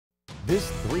This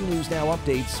 3 News Now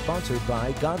update sponsored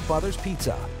by Godfather's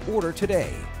Pizza. Order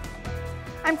today.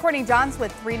 I'm Courtney Johns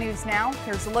with 3 News Now.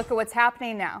 Here's a look at what's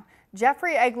happening now.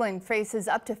 Jeffrey Eglin faces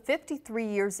up to 53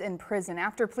 years in prison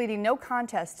after pleading no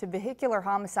contest to vehicular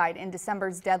homicide in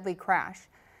December's deadly crash.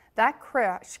 That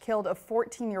crash killed a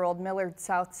 14-year-old Millard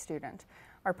South student.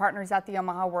 Our partners at the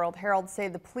Omaha World Herald say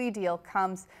the plea deal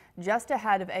comes just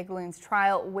ahead of Eglin's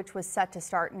trial, which was set to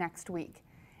start next week.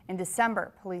 In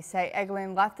December, police say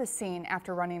Eglin left the scene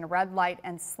after running a red light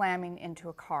and slamming into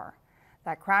a car.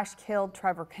 That crash killed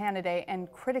Trevor Cannaday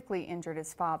and critically injured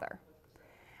his father.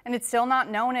 And it's still not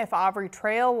known if Aubrey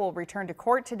Trail will return to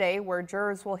court today, where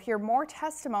jurors will hear more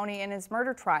testimony in his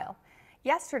murder trial.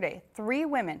 Yesterday, 3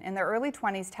 women in their early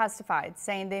 20s testified,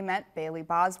 saying they met Bailey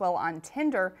Boswell on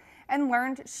Tinder and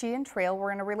learned she and Trail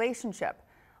were in a relationship.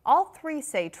 All 3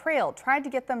 say Trail tried to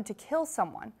get them to kill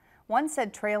someone. One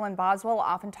said Trail and Boswell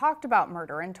often talked about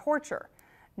murder and torture.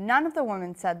 None of the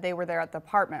women said they were there at the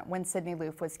apartment when Sidney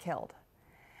Loof was killed.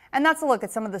 And that's a look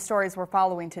at some of the stories we're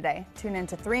following today. Tune in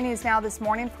to 3 News Now this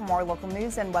morning for more local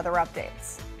news and weather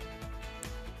updates.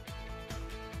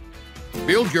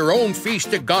 Build your own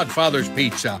feast at Godfather's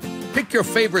Pizza. Pick your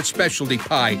favorite specialty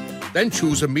pie, then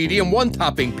choose a medium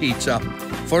 1-topping pizza.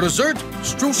 For dessert,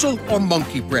 streusel or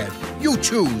monkey bread. You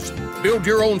choose. Build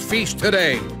your own feast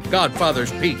today.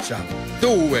 Godfather's Pizza.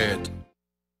 Do it.